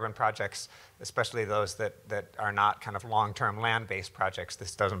some carbon projects, especially those that are not kind of long-term land-based projects,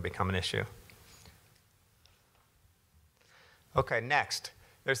 this doesn't become an issue. Okay, next.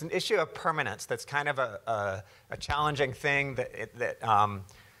 There's an issue of permanence that's kind of a challenging thing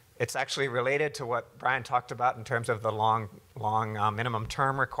it's actually related to what Brian talked about in terms of the long minimum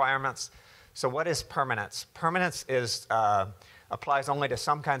term requirements. So what is permanence? Permanence applies only to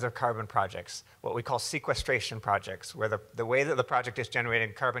some kinds of carbon projects, what we call sequestration projects, where the way that the project is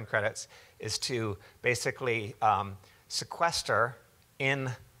generating carbon credits is to basically sequester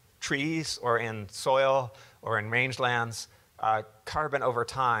in trees or in soil or in rangelands carbon over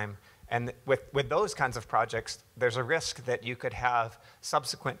time. And with those kinds of projects, there's a risk that you could have,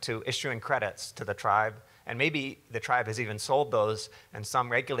 subsequent to issuing credits to the tribe, and maybe the tribe has even sold those and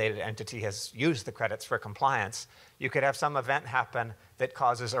some regulated entity has used the credits for compliance, you could have some event happen that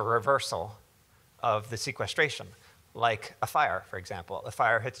causes a reversal of the sequestration, like a fire, for example. A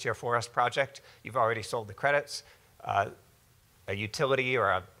fire hits your forest project, you've already sold the credits, a utility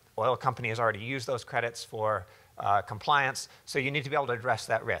or an oil company has already used those credits for compliance, so you need to be able to address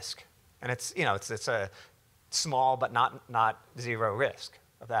that risk. And it's a small but not zero risk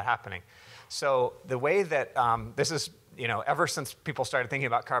of that happening. So the way that this is, ever since people started thinking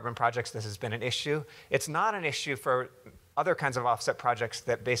about carbon projects, this has been an issue. It's not an issue for other kinds of offset projects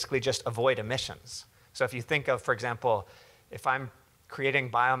that basically just avoid emissions. So if you think of, for example, if I'm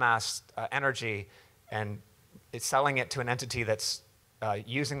creating biomass energy and it's selling it to an entity that's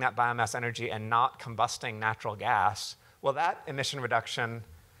using that biomass energy and not combusting natural gas, well, that emission reduction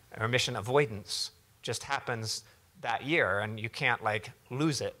or emission avoidance just happens that year, and you can't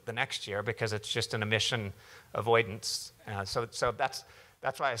lose it the next year because it's just an emission avoidance. So that's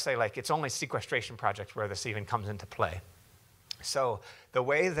why I say it's only sequestration projects where this even comes into play. So the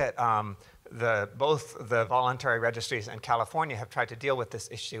way that both the voluntary registries and California have tried to deal with this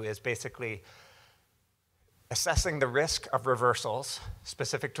issue is basically assessing the risk of reversals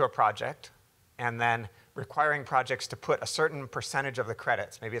specific to a project, and then requiring projects to put a certain percentage of the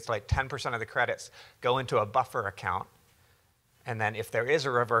credits, maybe it's 10% of the credits, go into a buffer account. And then if there is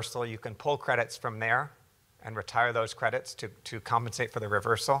a reversal, you can pull credits from there and retire those credits to compensate for the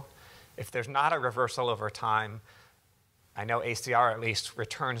reversal. If there's not a reversal over time, I know ACR at least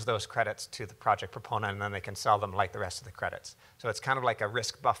returns those credits to the project proponent, and then they can sell them like the rest of the credits. So it's kind of like a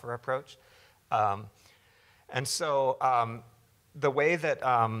risk buffer approach. And so the way that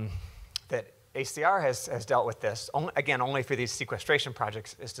that ACR has dealt with this, only for these sequestration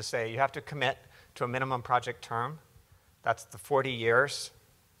projects, is to say you have to commit to a minimum project term. That's the 40 years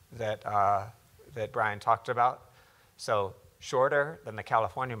that Brian talked about. So shorter than the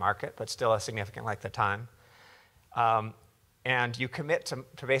California market, but still a significant like the time. And you commit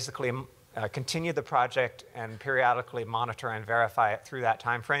to basically continue the project and periodically monitor and verify it through that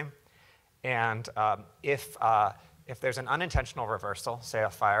time frame. And if there's an unintentional reversal, say a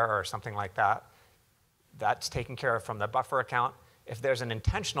fire or something like that, that's taken care of from the buffer account. If there's an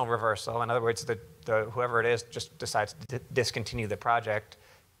intentional reversal, in other words, whoever it is just decides to discontinue the project,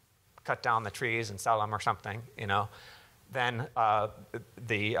 cut down the trees and sell them or something, then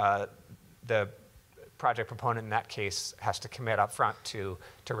the project proponent in that case has to commit up front to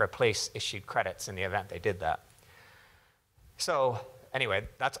replace issued credits in the event they did that. So anyway,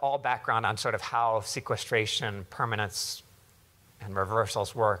 that's all background on sort of how sequestration, permanence, and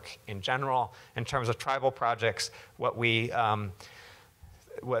reversals work in general. In terms of tribal projects, what we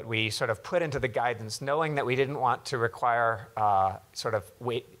sort of put into the guidance, knowing that we didn't want to require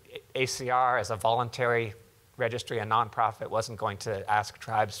ACR as a voluntary registry, a nonprofit, wasn't going to ask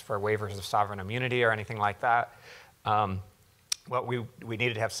tribes for waivers of sovereign immunity or anything like that. What we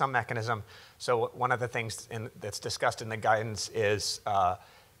needed to have some mechanism. So one of the things that's discussed in the guidance is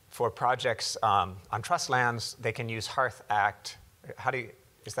for projects on trust lands, they can use Hearth Act.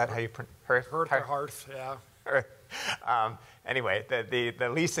 Is that how you pronounce Hearth, yeah. Anyway, the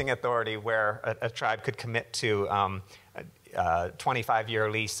leasing authority where a tribe could commit to a 25-year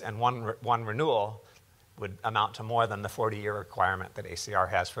lease and one renewal would amount to more than the 40-year requirement that ACR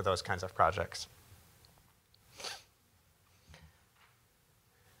has for those kinds of projects.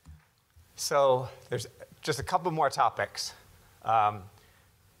 So there's just a couple more topics.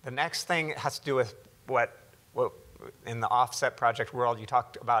 The next thing has to do with what in the offset project world, you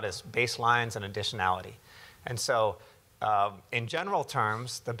talked about as baselines and additionality. And so in general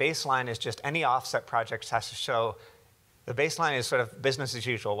terms, the baseline is just any offset project has to show, the baseline is sort of business as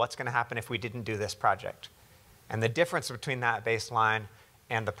usual. What's going to happen if we didn't do this project? And the difference between that baseline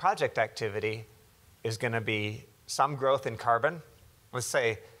and the project activity is going to be some growth in carbon. Let's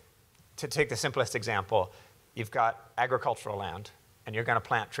say, to take the simplest example, you've got agricultural land, and you're going to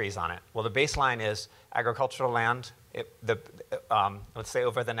plant trees on it. Well, the baseline is agricultural land, let's say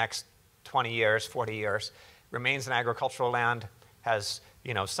over the next 20 years, 40 years, remains an agricultural land, has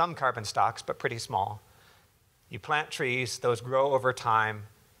some carbon stocks, but pretty small. You plant trees, those grow over time.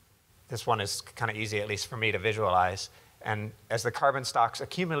 This one is kind of easy, at least for me to visualize. And as the carbon stocks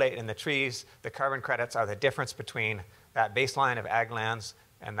accumulate in the trees, the carbon credits are the difference between that baseline of ag lands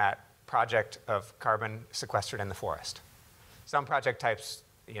and that project of carbon sequestered in the forest. Some project types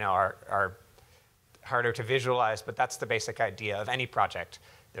are harder to visualize, but that's the basic idea of any project.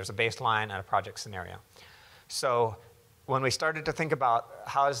 There's a baseline and a project scenario. So when we started to think about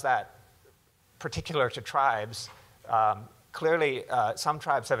how is that particular to tribes, clearly some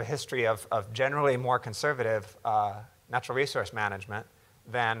tribes have a history of generally more conservative natural resource management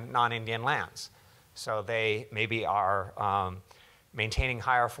than non-Indian lands. So they maybe are maintaining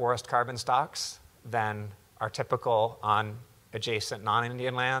higher forest carbon stocks than are typical on adjacent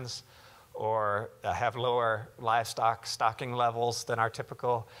non-Indian lands, or have lower livestock stocking levels than are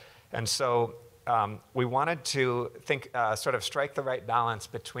typical. And so we wanted to think, sort of strike the right balance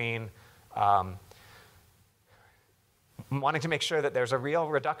between wanting to make sure that there's a real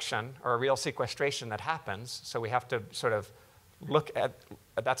reduction or a real sequestration that happens. So we have to sort of look at,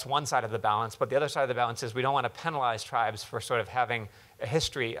 that's one side of the balance, but the other side of the balance is we don't want to penalize tribes for sort of having a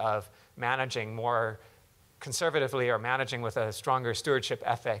history of managing more conservatively or managing with a stronger stewardship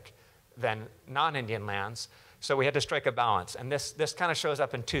ethic than non-Indian lands. So we had to strike a balance. And this kind of shows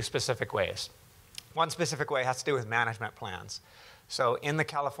up in two specific ways. One specific way has to do with management plans. So in the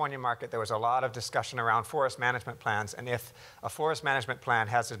California market, there was a lot of discussion around forest management plans. And if a forest management plan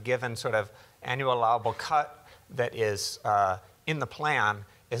has a given sort of annual allowable cut that is in the plan,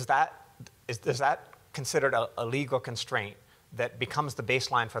 is that considered a legal constraint that becomes the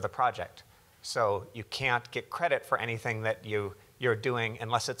baseline for the project? So you can't get credit for anything that you're doing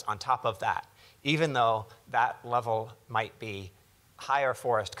unless it's on top of that, even though that level might be higher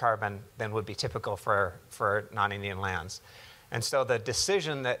forest carbon than would be typical for non-Indian lands. And so the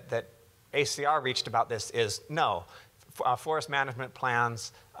decision that ACR reached about this is no. Forest management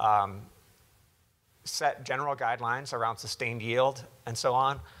plans set general guidelines around sustained yield and so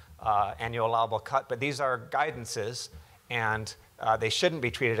on, annual allowable cut, but these are guidances, and they shouldn't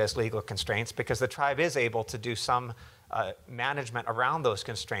be treated as legal constraints because the tribe is able to do some management around those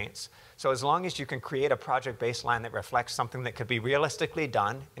constraints. So as long as you can create a project baseline that reflects something that could be realistically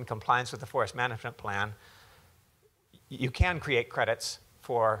done in compliance with the forest management plan, you can create credits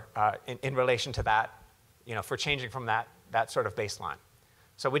for in relation to that, for changing from that sort of baseline.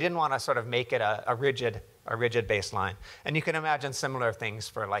 So we didn't want to sort of make it a rigid baseline. And you can imagine similar things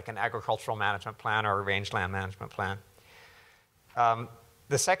for like an agricultural management plan or a range land management plan.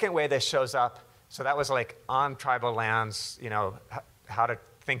 The second way this shows up, so that was like on tribal lands, how to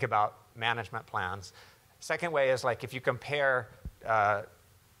think about management plans. Second way is like if you compare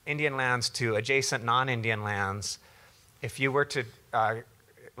Indian lands to adjacent non-Indian lands, if you were to,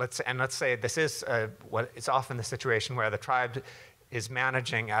 let's say this is it's often the situation where the tribe is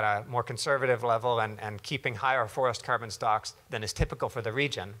managing at a more conservative level and keeping higher forest carbon stocks than is typical for the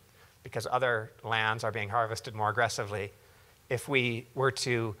region because other lands are being harvested more aggressively. If we were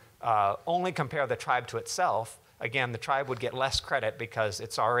to only compare the tribe to itself, again, the tribe would get less credit because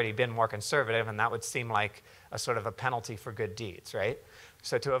it's already been more conservative, and that would seem like a sort of a penalty for good deeds, right?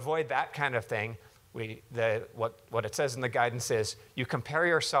 So to avoid that kind of thing, what it says in the guidance is you compare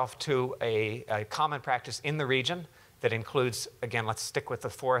yourself to a common practice in the region that includes, again, let's stick with the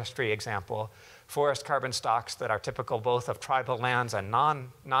forestry example, forest carbon stocks that are typical both of tribal lands and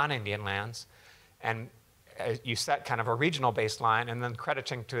non-Indian lands. And you set kind of a regional baseline, and then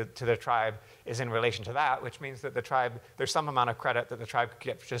crediting to the tribe is in relation to that, which means that the tribe, there's some amount of credit that the tribe could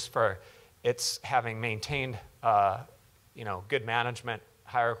get just for its having maintained good management,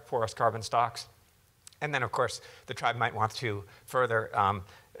 higher forest carbon stocks. And then, of course, the tribe might want to further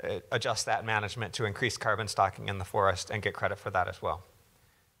adjust that management to increase carbon stocking in the forest and get credit for that as well.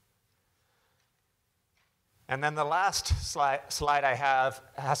 And then the last slide I have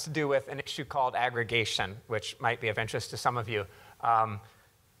has to do with an issue called aggregation, which might be of interest to some of you.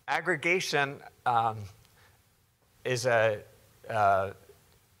 Aggregation is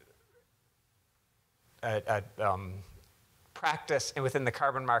practice within the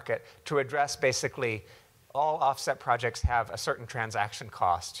carbon market to address basically all offset projects have a certain transaction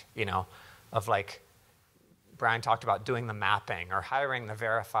cost, of like Brian talked about doing the mapping or hiring the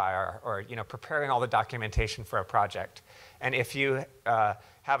verifier or preparing all the documentation for a project. And if you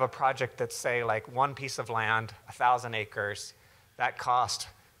have a project that's say like one piece of land, 1,000 acres, that cost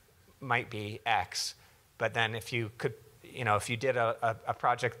might be X. But then if you could, if you did a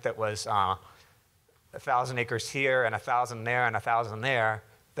project that was 1,000 acres here and 1,000 there and 1,000 there,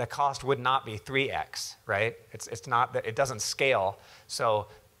 the cost would not be 3x, right? It's not that it doesn't scale. So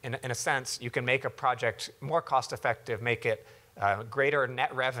in a sense, you can make a project more cost effective, make it greater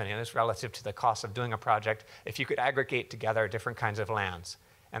net revenues relative to the cost of doing a project if you could aggregate together different kinds of lands.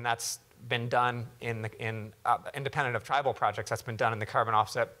 And that's been done in independent of tribal projects. That's been done in the carbon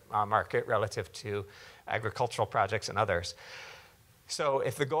offset market relative to agricultural projects and others. So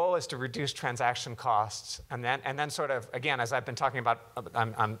if the goal is to reduce transaction costs, and then sort of, again, as I've been talking about,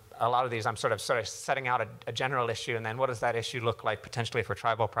 a lot of these, I'm sort of setting out a general issue, and then what does that issue look like potentially for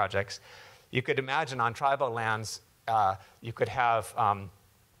tribal projects? You could imagine on tribal lands, you could have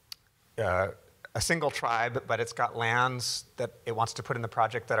a single tribe, but it's got lands that it wants to put in the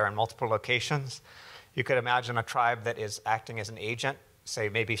project that are in multiple locations. You could imagine a tribe that is acting as an agent, say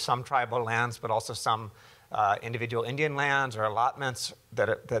maybe some tribal lands, but also some individual Indian lands or allotments that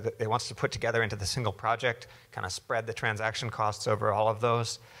it wants to put together into the single project, kind of spread the transaction costs over all of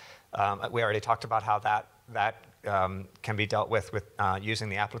those. We already talked about how that can be dealt with using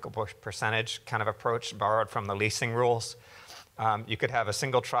the applicable percentage kind of approach borrowed from the leasing rules. You could have a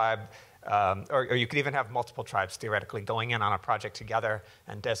single tribe, or you could even have multiple tribes theoretically going in on a project together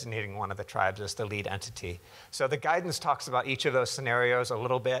and designating one of the tribes as the lead entity. So the guidance talks about each of those scenarios a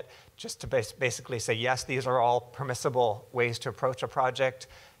little bit, just to basically say, yes, these are all permissible ways to approach a project.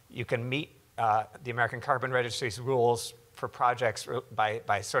 You can meet the American Carbon Registry's rules for projects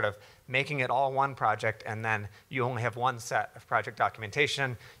by sort of making it all one project, and then you only have one set of project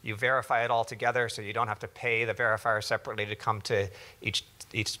documentation. You verify it all together, so you don't have to pay the verifier separately to come to each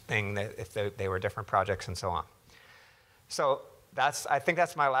thing if they were different projects and so on. So I think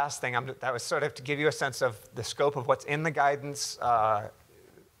that's my last thing. That was sort of to give you a sense of the scope of what's in the guidance,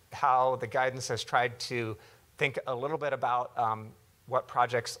 how the guidance has tried to think a little bit about what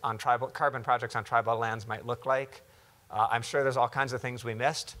projects on carbon projects on tribal lands might look like. I'm sure there's all kinds of things we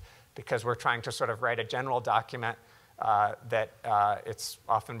missed because we're trying to sort of write a general document that it's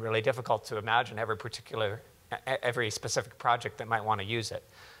often really difficult to imagine every specific project that might want to use it.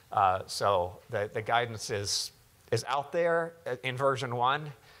 So the guidance is out there in version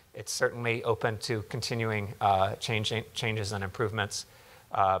 1. It's certainly open to continuing changes and improvements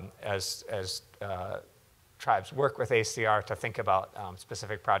as tribes work with ACR to think about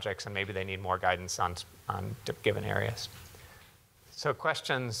specific projects, and maybe they need more guidance on given areas. So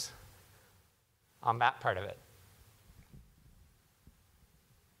questions on that part of it?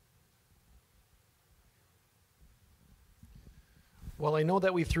 Well, I know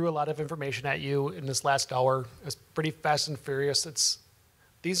that we threw a lot of information at you in this last hour. It's pretty fast and furious.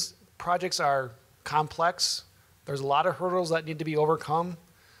 These projects are complex. There's a lot of hurdles that need to be overcome,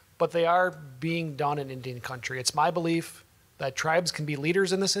 but they are being done in Indian country. It's my belief that tribes can be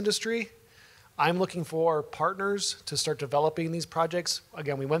leaders in this industry. I'm looking for partners to start developing these projects.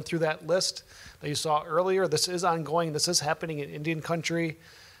 Again, we went through that list that you saw earlier. This is ongoing. This is happening in Indian country.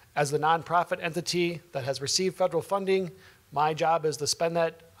 As the nonprofit entity that has received federal funding, my job is to spend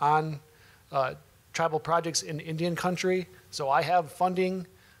that on tribal projects in Indian country. So I have funding.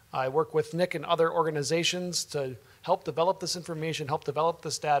 I work with Nick and other organizations to help develop this information, help develop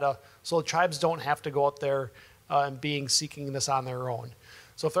this data, so the tribes don't have to go out there and seeking this on their own.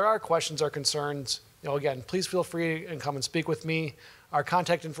 So if there are questions or concerns, again, please feel free and come and speak with me. Our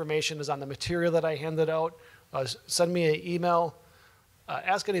contact information is on the material that I handed out. Send me an email.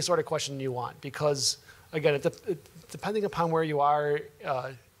 Ask any sort of question you want, because again, depending upon where you are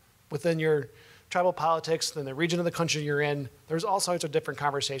within your tribal politics, in the region of the country you're in, there's all sorts of different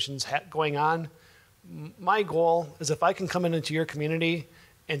conversations going on. My goal is if I can come into your community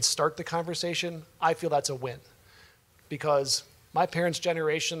and start the conversation, I feel that's a win. Because my parents'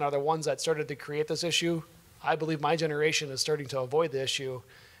 generation are the ones that started to create this issue. I believe my generation is starting to avoid the issue.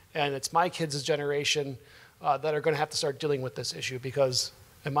 And it's my kids' generation that are going to have to start dealing with this issue, because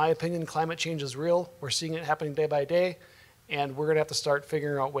in my opinion, climate change is real. We're seeing it happening day by day. And we're going to have to start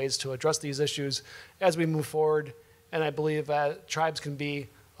figuring out ways to address these issues as we move forward. And I believe that tribes can be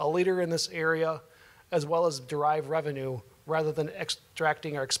a leader in this area, as well as derive revenue rather than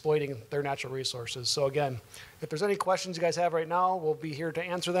extracting or exploiting their natural resources. So again, if there's any questions you guys have right now, we'll be here to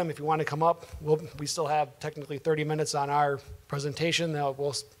answer them. If you want to come up, we still have technically 30 minutes on our presentation that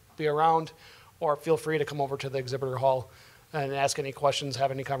will be around, or feel free to come over to the exhibitor hall and ask any questions,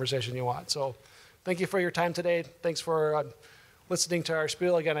 have any conversation you want. So thank you for your time today. Thanks for listening to our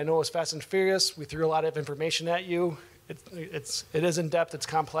spiel. Again, I know it was fast and furious. We threw a lot of information at you. It is in depth, it's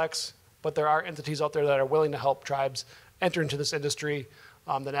complex, but there are entities out there that are willing to help tribes enter into this industry.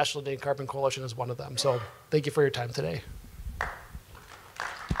 The National Indian Carbon Coalition is one of them. So thank you for your time today.